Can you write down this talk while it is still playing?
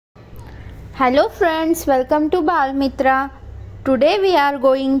Hello friends, welcome to Bal Mitra. Today we are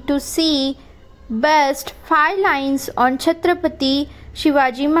going to see best 5 lines on Chatrapati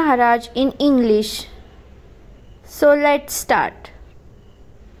Shivaji Maharaj in English. So let's start.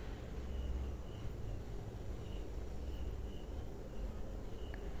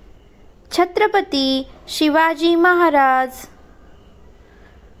 Chatrapati Shivaji Maharaj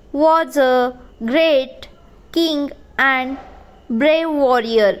was a great king and brave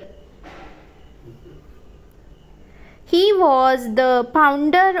warrior. He was the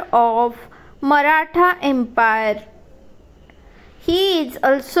founder of Maratha Empire. He is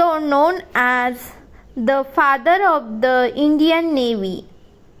also known as the father of the Indian Navy.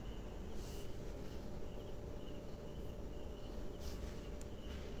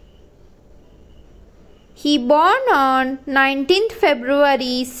 He born on 19th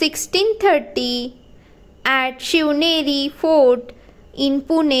February 1630 at Shivneri Fort in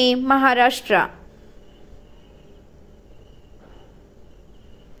Pune, Maharashtra.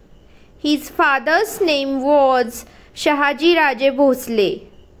 His father's name was Shahaji Raje Bhosle.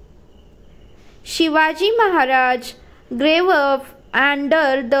 Shivaji Maharaj grew up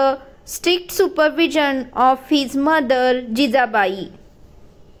under the strict supervision of his mother Jijabai.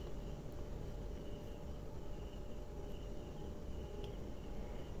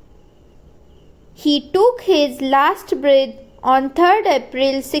 He took his last breath on 3rd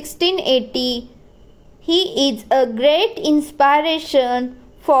April 1680. He is a great inspiration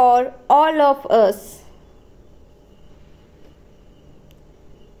for all of us.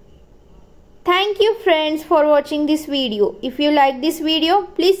 Thank you friends for watching this video. If you like this video,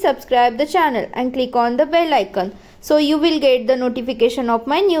 please subscribe the channel and click on the bell icon so you will get the notification of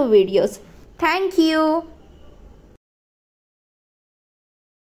my new videos. Thank you.